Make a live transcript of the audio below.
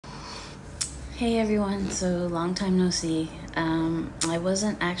Hey everyone, so long time no see. I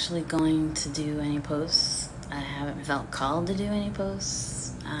wasn't actually going to do any posts. I haven't felt called to do any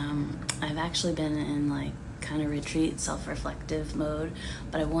posts. I've actually been in kind of retreat, self-reflective mode,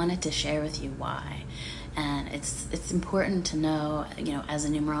 but I wanted to share with you why. And it's important to know, as a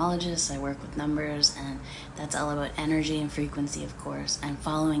numerologist, I work with numbers, and that's all about energy and frequency, of course, and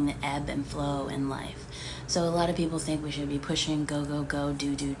following the ebb and flow in life. So a lot of people think we should be pushing go, go, go,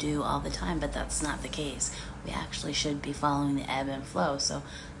 do all the time, but that's not the case. We actually should be following the ebb and flow. So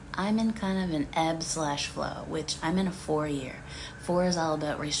I'm in kind of an ebb/flow, which I'm in a 4-year. 4 is all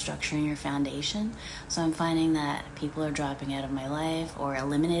about restructuring your foundation. So I'm finding that people are dropping out of my life or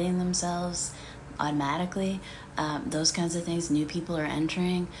eliminating themselves automatically. Those kinds of things. New people are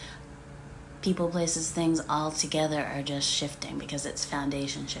entering. People, places, things all together are just shifting because it's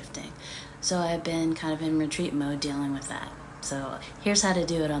foundation shifting. So I've been kind of in retreat mode dealing with that. So here's how to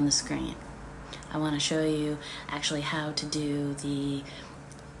do it on the screen. I want to show you actually how to do the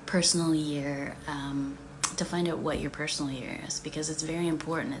personal year, to find out what your personal year is, because it's very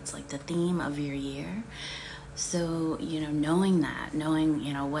important. It's like the theme of your year. So, knowing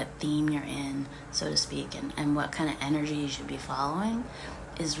what theme you're in, so to speak, and what kind of energy you should be following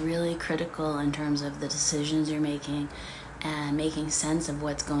is really critical in terms of the decisions you're making and making sense of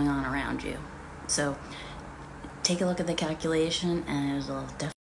what's going on around you. So take a look at the calculation, and it'll definitely